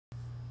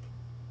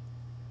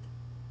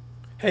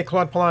Hey,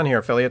 Claude Pelanne here,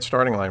 Affiliate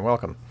Starting Line.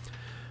 Welcome.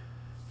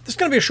 This is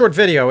going to be a short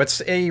video.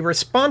 It's a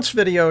response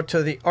video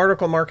to the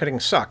article Marketing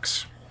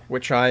Sucks,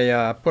 which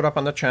I put up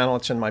on the channel.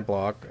 It's in my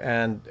blog,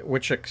 and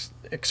which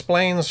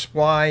explains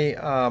why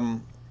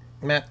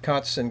Matt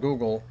Cutts and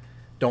Google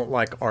don't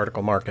like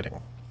article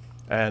marketing.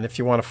 And if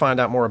you want to find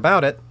out more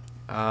about it,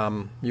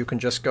 you can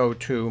just go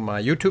to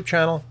my YouTube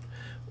channel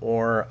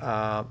or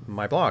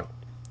my blog.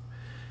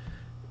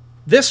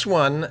 This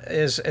one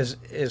is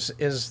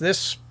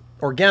this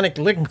organic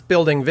link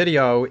building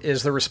video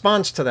is the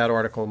response to that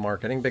article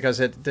marketing because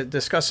it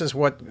discusses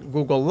what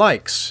Google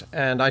likes.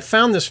 And I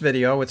found this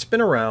video. It's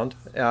been around.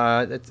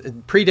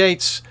 It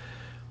predates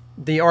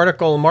the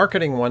article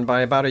marketing one by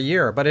about a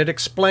year, but it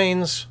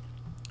explains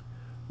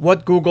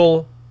what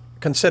Google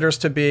considers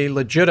to be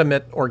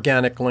legitimate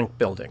organic link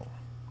building.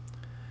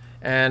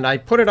 And I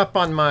put it up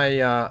on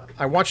my,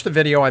 I watched the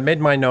video, I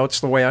made my notes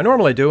the way I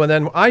normally do, and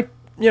then I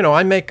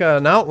make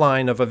an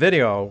outline of a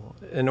video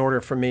in order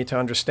for me to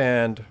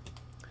understand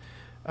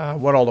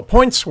what all the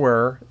points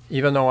were,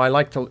 even though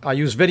I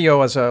use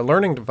video as a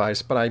learning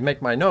device, but I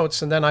make my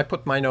notes and then I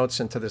put my notes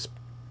into this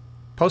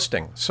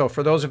posting. So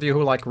for those of you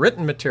who like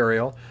written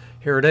material,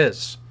 here it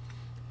is.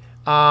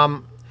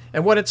 And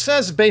what it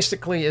says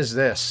basically is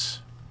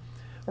this.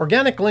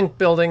 Organic link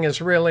building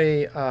is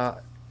really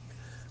a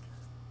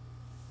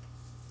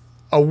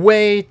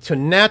way to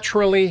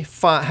naturally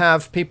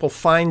have people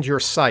find your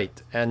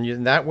site.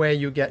 And that way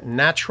you get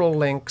natural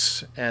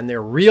links, and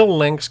they're real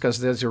links because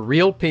there's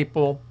real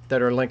people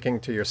that are linking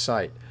to your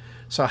site.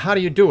 So how do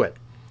you do it?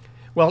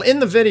 Well, in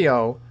the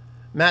video,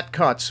 Matt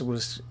Cutts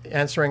was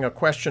answering a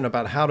question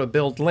about how to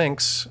build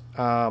links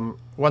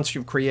once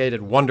you've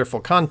created wonderful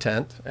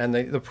content. And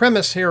the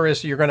premise here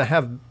is you're going to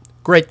have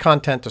great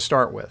content to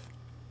start with.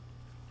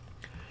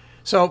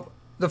 So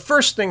the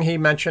first thing he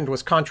mentioned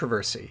was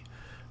controversy.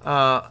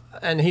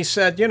 And he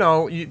said,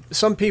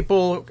 some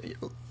people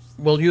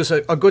will use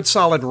a good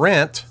solid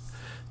rant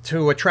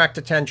to attract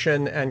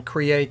attention and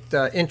create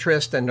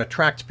interest and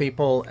attract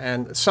people.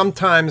 And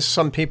sometimes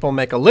some people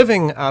make a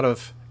living out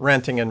of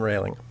ranting and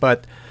railing.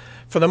 But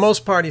for the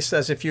most part, he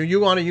says, if you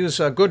want to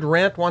use a good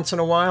rant once in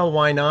a while,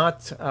 why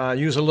not?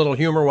 Use a little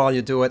humor while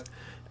you do it.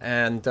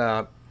 And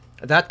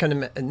that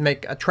can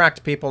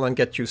attract people and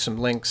get you some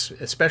links,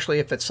 especially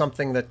if it's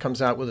something that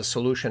comes out with a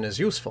solution is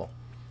useful.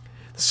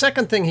 The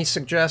second thing he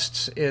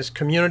suggests is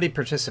community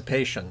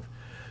participation.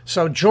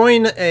 So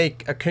join a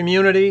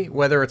community,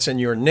 whether it's in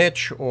your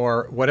niche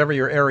or whatever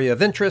your area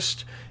of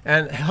interest,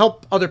 and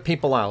help other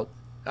people out.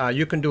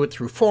 You can do it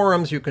through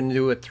forums, you can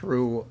do it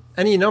through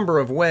any number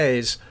of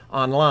ways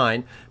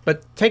online,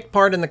 but take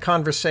part in the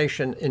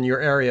conversation in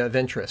your area of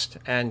interest.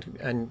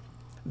 And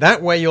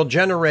that way you'll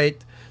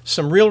generate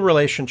some real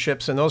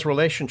relationships, and those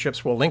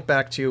relationships will link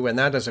back to you, and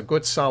that is a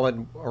good,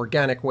 solid,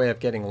 organic way of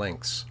getting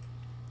links.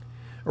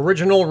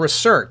 Original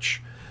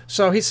research.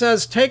 So he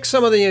says, take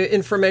some of the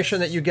information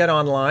that you get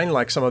online,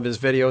 like some of his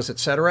videos,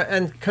 etc.,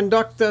 and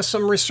conduct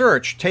some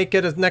research. Take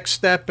it a next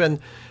step and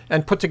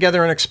put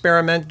together an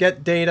experiment,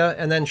 get data,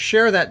 and then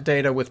share that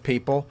data with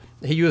people.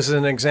 He uses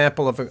an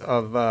example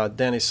of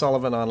Danny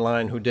Sullivan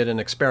online who did an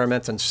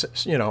experiment and,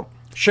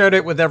 shared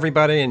it with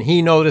everybody, and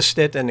he noticed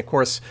it. And of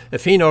course,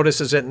 if he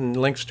notices it and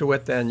links to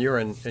it, then you're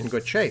in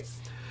good shape.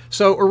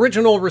 So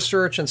original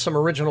research and some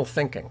original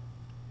thinking,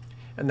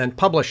 and then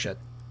publish it.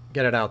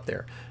 Get it out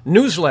there.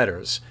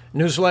 Newsletters.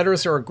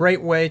 Newsletters are a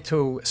great way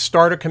to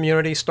start a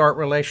community, start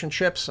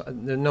relationships.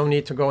 There's no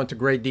need to go into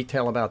great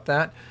detail about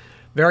that.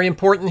 Very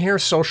important here,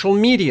 social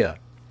media.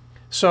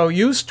 So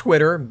use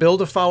Twitter,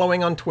 build a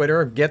following on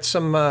Twitter, get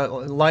some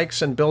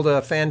likes and build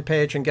a fan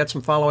page and get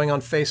some following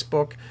on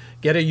Facebook,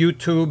 get a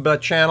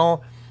YouTube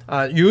channel.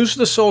 Use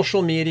the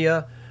social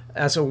media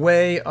as a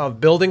way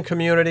of building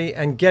community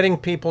and getting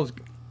people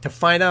to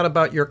find out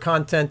about your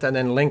content and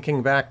then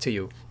linking back to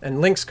you.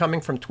 And links coming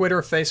from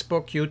Twitter,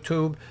 Facebook,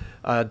 YouTube,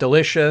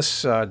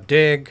 Delicious,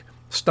 Dig,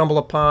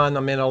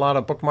 StumbleUpon, a lot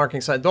of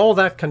bookmarking sites. All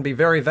that can be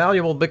very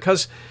valuable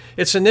because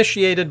it's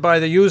initiated by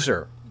the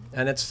user,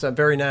 and it's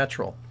very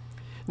natural.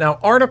 Now,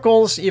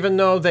 articles, even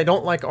though they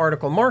don't like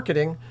article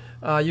marketing,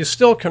 you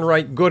still can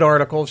write good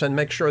articles and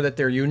make sure that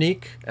they're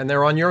unique and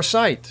they're on your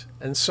site.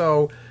 And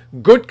so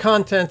good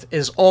content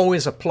is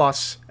always a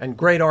plus, and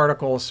great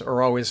articles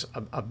are always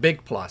a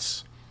big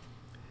plus.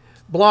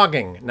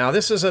 Blogging. Now,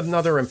 this is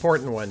another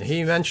important one.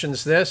 He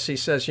mentions this. He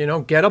says,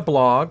 get a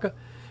blog.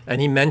 And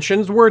he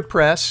mentions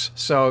WordPress.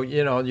 So,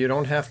 you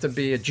don't have to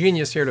be a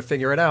genius here to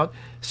figure it out.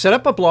 Set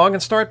up a blog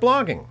and start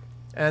blogging.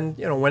 And,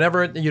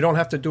 whenever, you don't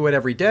have to do it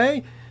every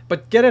day,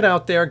 but get it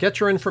out there,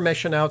 get your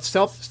information out,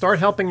 start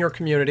helping your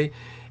community.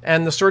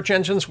 And the search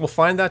engines will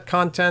find that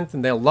content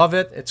and they'll love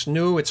it. It's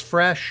new, it's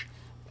fresh.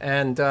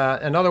 And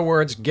in other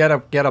words, get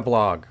a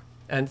blog.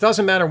 And it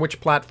doesn't matter which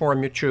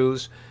platform you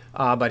choose.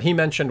 But he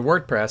mentioned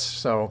WordPress,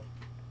 so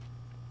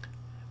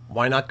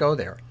why not go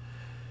there?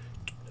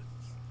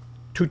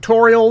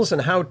 Tutorials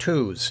and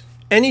how-tos.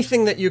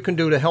 Anything that you can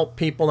do to help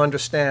people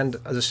understand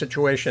the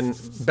situation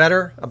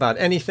better about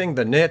anything,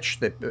 the niche,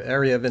 the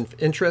area of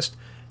interest,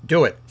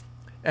 do it.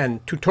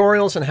 And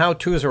tutorials and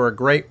how-tos are a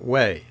great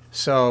way.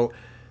 So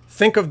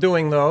think of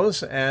doing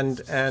those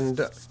and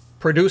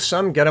produce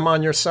some, get them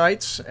on your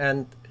sites,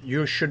 and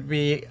you should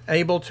be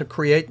able to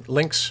create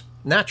links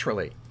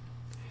naturally.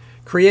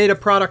 Create a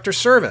product or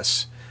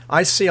service.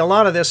 I see a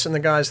lot of this in the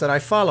guys that I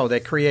follow. They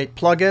create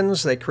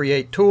plugins, they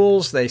create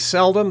tools, they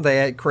sell them,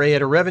 they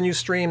create a revenue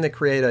stream, they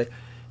create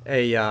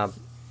a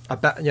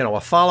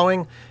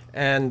following.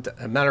 And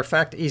a matter of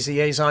fact,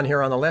 EZA's on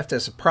here on the left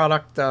is a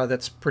product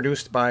that's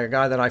produced by a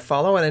guy that I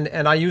follow,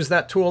 and I use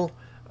that tool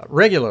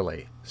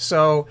regularly.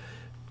 So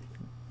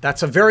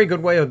that's a very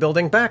good way of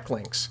building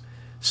backlinks.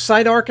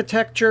 Site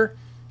architecture.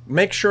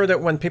 Make sure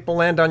that when people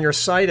land on your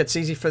site, it's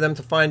easy for them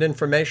to find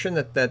information,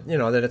 that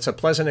it's a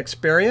pleasant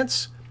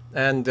experience,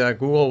 and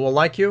Google will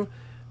like you.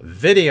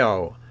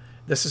 Video.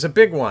 This is a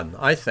big one,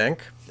 I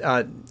think.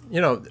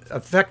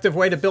 Effective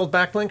way to build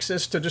backlinks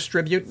is to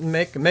distribute and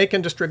make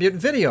and distribute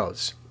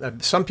videos.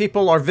 Some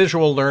people are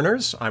visual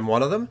learners. I'm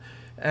one of them.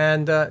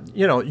 And,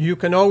 you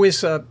can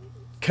always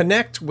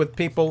connect with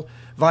people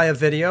via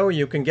video.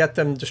 You can get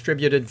them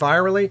distributed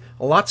virally.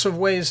 Lots of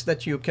ways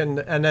that you can,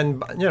 and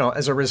then,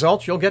 as a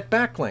result, you'll get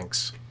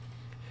backlinks.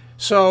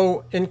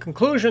 So in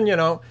conclusion,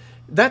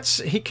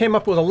 he came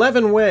up with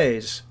 11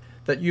 ways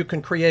that you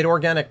can create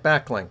organic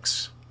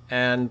backlinks.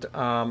 And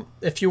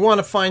if you want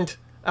to find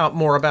out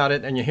more about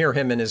it and you hear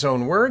him in his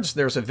own words,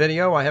 there's a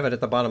video. I have it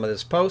at the bottom of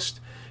this post.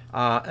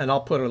 And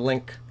I'll put a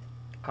link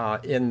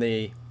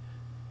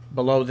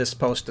below this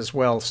post as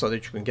well so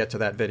that you can get to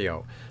that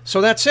video.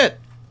 So that's it.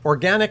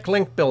 Organic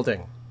link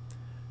building.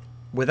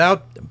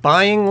 Without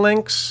buying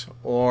links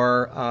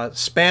or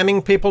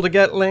spamming people to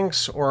get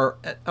links or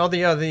a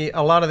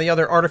lot of the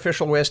other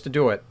artificial ways to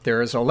do it.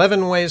 There's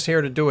 11 ways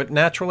here to do it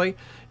naturally,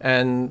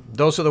 and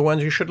those are the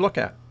ones you should look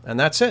at. And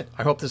that's it.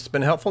 I hope this has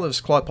been helpful. This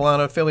is Claude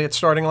Pelanne, Affiliate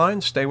Starting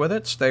Line. Stay with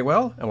it, stay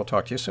well, and we'll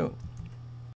talk to you soon.